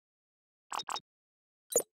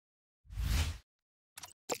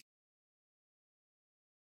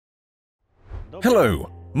Hello,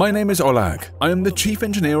 my name is Oleg. I am the Chief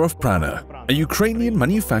Engineer of Prana, a Ukrainian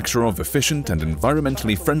manufacturer of efficient and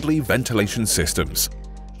environmentally friendly ventilation systems.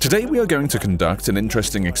 Today we are going to conduct an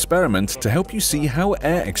interesting experiment to help you see how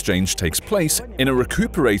air exchange takes place in a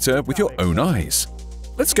recuperator with your own eyes.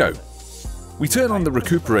 Let's go! We turn on the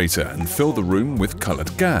recuperator and fill the room with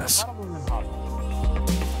colored gas.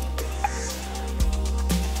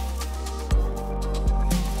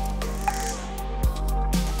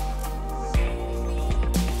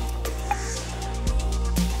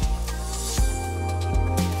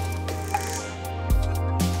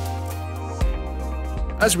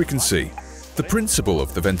 As we can see, the principle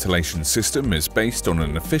of the ventilation system is based on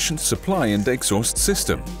an efficient supply and exhaust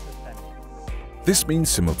system. This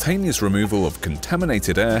means simultaneous removal of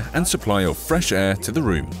contaminated air and supply of fresh air to the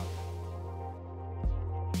room.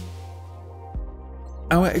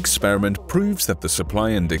 Our experiment proves that the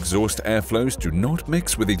supply and exhaust airflows do not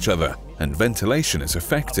mix with each other and ventilation is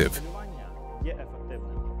effective.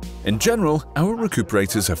 In general, our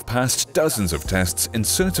recuperators have passed dozens of tests in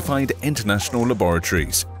certified international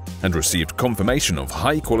laboratories and received confirmation of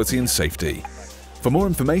high quality and safety. For more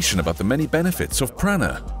information about the many benefits of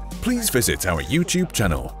Prana, please visit our YouTube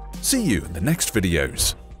channel. See you in the next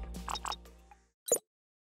videos.